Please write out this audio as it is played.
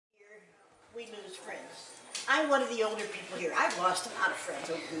we lose friends. I'm one of the older people here. I've lost a lot of friends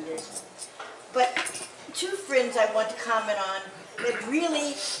over the years. But two friends I want to comment on that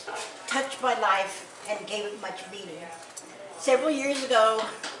really touched my life and gave it much meaning. Several years ago,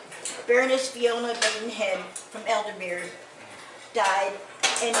 Baroness Fiona Maidenhead from Eldermere died,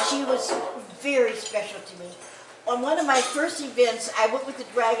 and she was very special to me. On one of my first events, I went with the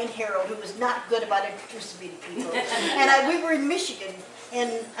Dragon Herald, who was not good about introducing me to people. And we were in Michigan,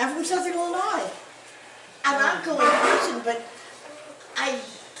 and I'm from Southern Illinois. I'm not going to prison, but I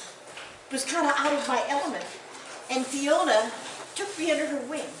was kind of out of my element. And Fiona took me under her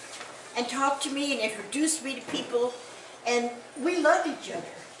wing and talked to me and introduced me to people, and we loved each other.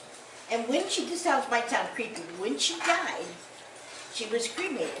 And when she, this sounds might sound creepy, when she died, she was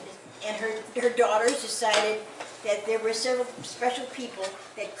cremated, and her daughters decided that there were several special people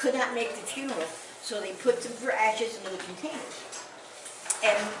that could not make the funeral, so they put some of her ashes in little containers.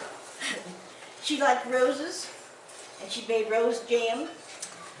 And she liked roses, and she made rose jam.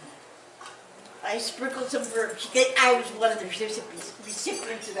 I sprinkled some of her, I was one of the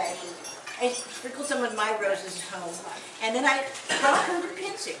recipients of ashes. I sprinkled some of my roses at home, and then I brought her to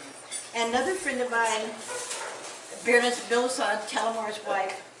Pinsick. And another friend of mine, Baroness Millicent, Talamar's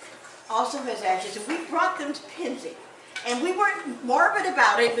wife, also has ashes, and we brought them to Pinsick. And we weren't morbid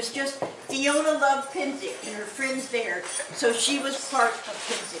about it, it was just Fiona loved Pinsick and her friends there, so she was part of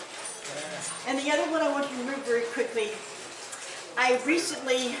Pinsick. And the other one I want to remember very quickly, I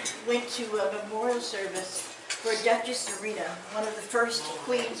recently went to a memorial service for Duchess Serena, one of the first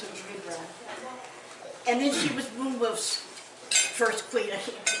queens of Midrealm. And then she was Moonwolf's first queen.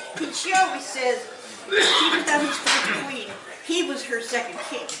 She always says she was not his first queen, he was her second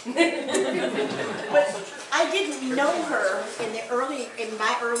king. But I didn't know her in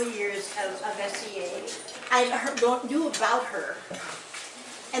my early years of SCA. I knew about her.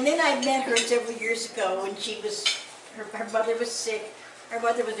 And then I met her several years ago when she was, her mother was sick. Her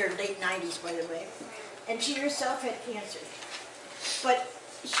mother was in her late 90s, by the way. And she herself had cancer. But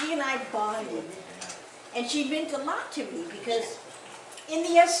she and I bonded. And she meant a lot to me because in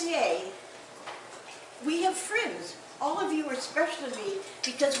the SCA, we have friends. All of you are special to me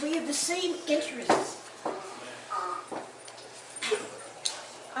because we have the same interests.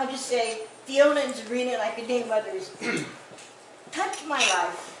 I'll just say, Fiona and Sabrina, and I could name others, touched my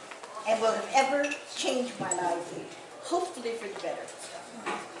life and will have ever changed my life, hopefully for the better.